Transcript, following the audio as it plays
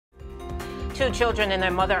Two children and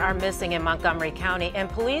their mother are missing in Montgomery County, and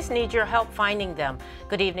police need your help finding them.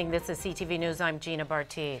 Good evening. This is CTV News. I'm Gina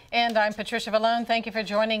Barti. And I'm Patricia Vallone. Thank you for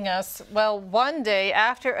joining us. Well, one day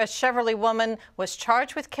after a Chevrolet woman was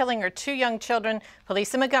charged with killing her two young children,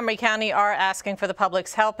 police in Montgomery County are asking for the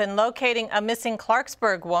public's help in locating a missing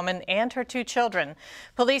Clarksburg woman and her two children.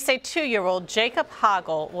 Police say 2-year-old Jacob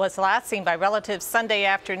Hoggle was last seen by relatives Sunday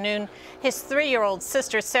afternoon. His 3-year-old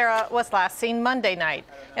sister Sarah was last seen Monday night.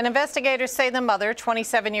 And investigators say the mother,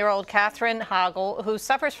 27-year-old Catherine Hoggle, who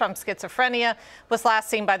suffers from schizophrenia, was last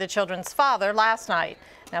seen by the children's father last night.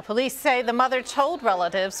 Now, police say the mother told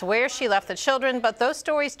relatives where she left the children, but those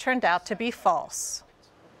stories turned out to be false.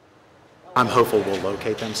 I'm hopeful we'll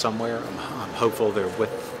locate them somewhere. I'm hopeful they're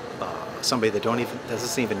with somebody that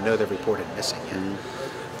doesn't even know they're reported missing yet.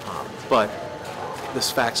 But the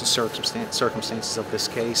facts and circumstances of this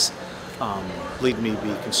case lead me to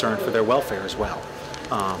be concerned for their welfare as well.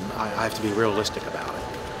 I have to be realistic about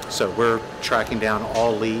it. So we're tracking down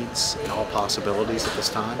all leads and all possibilities at this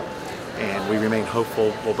time, and we remain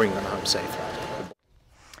hopeful we'll bring them home safely.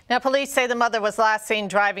 Now, police say the mother was last seen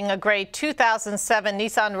driving a gray 2007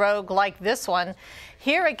 Nissan Rogue like this one.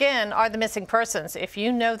 Here again are the missing persons. If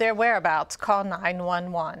you know their whereabouts, call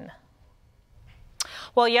 911.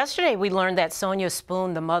 Well, yesterday we learned that Sonia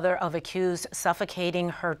Spoon, the mother of accused suffocating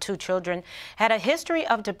her two children, had a history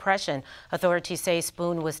of depression. Authorities say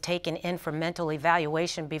Spoon was taken in for mental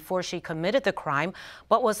evaluation before she committed the crime,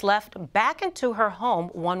 but was left back into her home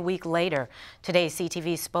 1 week later. Today,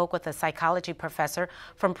 CTV spoke with a psychology professor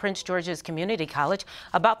from Prince George's Community College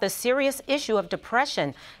about the serious issue of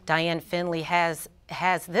depression. Diane Finley has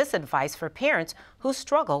this advice for parents who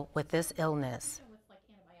struggle with this illness.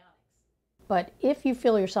 But if you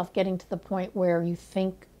feel yourself getting to the point where you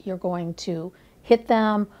think you're going to hit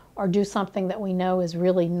them or do something that we know is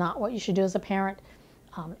really not what you should do as a parent,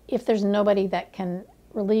 if there's nobody that can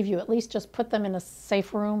relieve you, at least just put them in a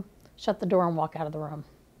safe room, shut the door and walk out of the room.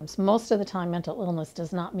 So most of the time, mental illness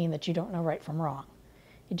does not mean that you don't know right from wrong.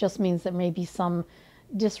 It just means there may be some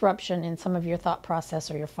disruption in some of your thought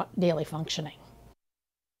process or your daily functioning.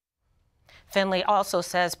 Finley also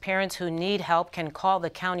says parents who need help can call the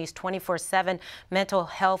county's 24/7 mental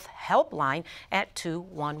health helpline at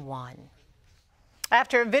 211.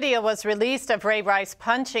 After a video was released of Ray Rice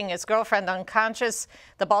punching his girlfriend unconscious,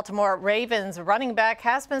 the Baltimore Ravens running back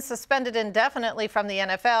has been suspended indefinitely from the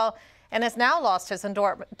NFL and has now lost his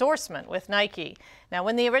endorsement with Nike. Now,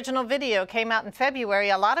 when the original video came out in February,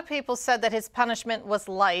 a lot of people said that his punishment was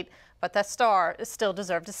light, but the star still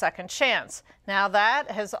deserved a second chance. Now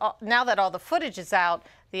that all the footage is out,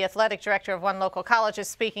 the athletic director of one local college is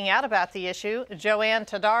speaking out about the issue. Joanne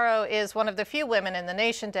Todaro is one of the few women in the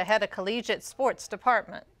nation to head a collegiate sports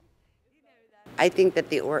department. I think that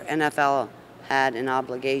the NFL had an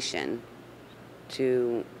obligation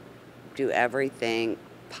to do everything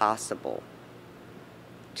possible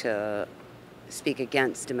to speak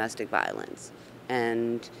against domestic violence.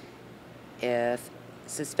 And if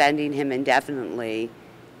suspending him indefinitely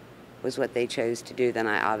was what they chose to do, then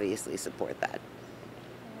I obviously support that.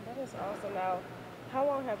 That is awesome. Now, how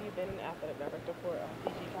long have you been an athletic director for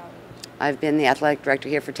PG College? I've been the athletic director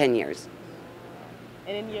here for 10 years.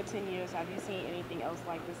 And in your 10 years, have you seen anything else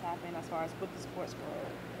like this happen as far as with the sports world?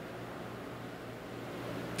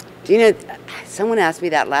 Do you know, someone asked me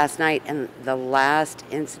that last night, and the last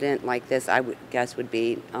incident like this, I would guess, would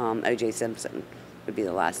be O.J. Simpson would be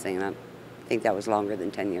the last thing. I think that was longer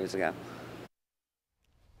than 10 years ago.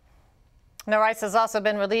 Now, Rice has also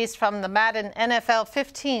been released from the Madden NFL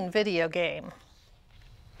 15 video game.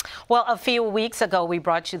 Well, a few weeks ago, we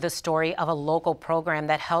brought you the story of a local program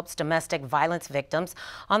that helps domestic violence victims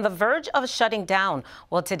on the verge of shutting down.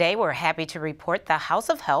 Well, today we're happy to report the House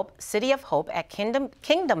of Help, City of Hope at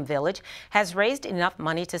Kingdom Village has raised enough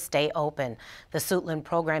money to stay open. The Suitland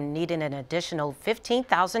program needed an additional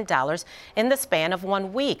 $15,000 in the span of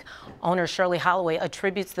 1 week. Owner Shirley Holloway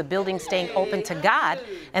attributes the building staying open to God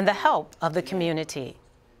and the help of the community.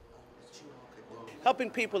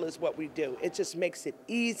 Helping people is what we do. It just makes it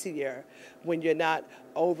easier when you're not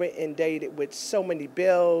over inundated with so many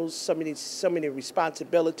bills, so many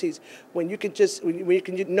responsibilities. When you can just,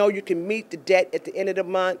 you know you can meet the debt at the end of the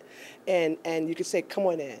month, and you can say, come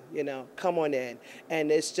on in, come on in.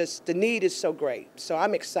 And it's just, the need is so great. So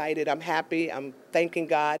I'm excited, I'm happy, I'm thanking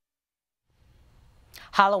God.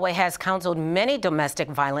 Holloway has counseled many domestic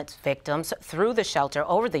violence victims through the shelter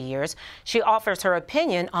over the years. She offers her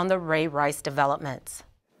opinion on the Ray Rice developments.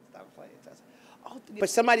 For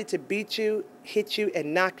somebody to beat you, hit you,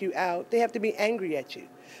 and knock you out, they have to be angry at you.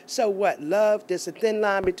 So what? Love, there's a thin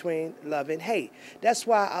line between love and hate. That's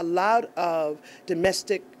why a lot of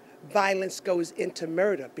domestic violence goes into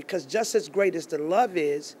murder, because just as great as the love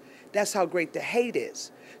is, that's how great the hate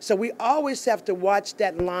is. So we always have to watch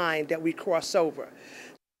that line that we cross over.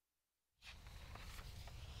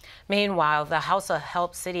 Meanwhile, the House of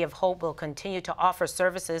Help City of Hope will continue to offer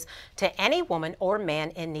services to any woman or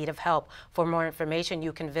man in need of help. For more information,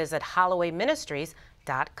 you can visit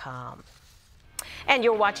hollowayministries.com. And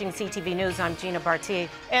you're watching CTV News. I'm Gina Bartier.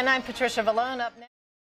 And I'm Patricia Vallone. Up next.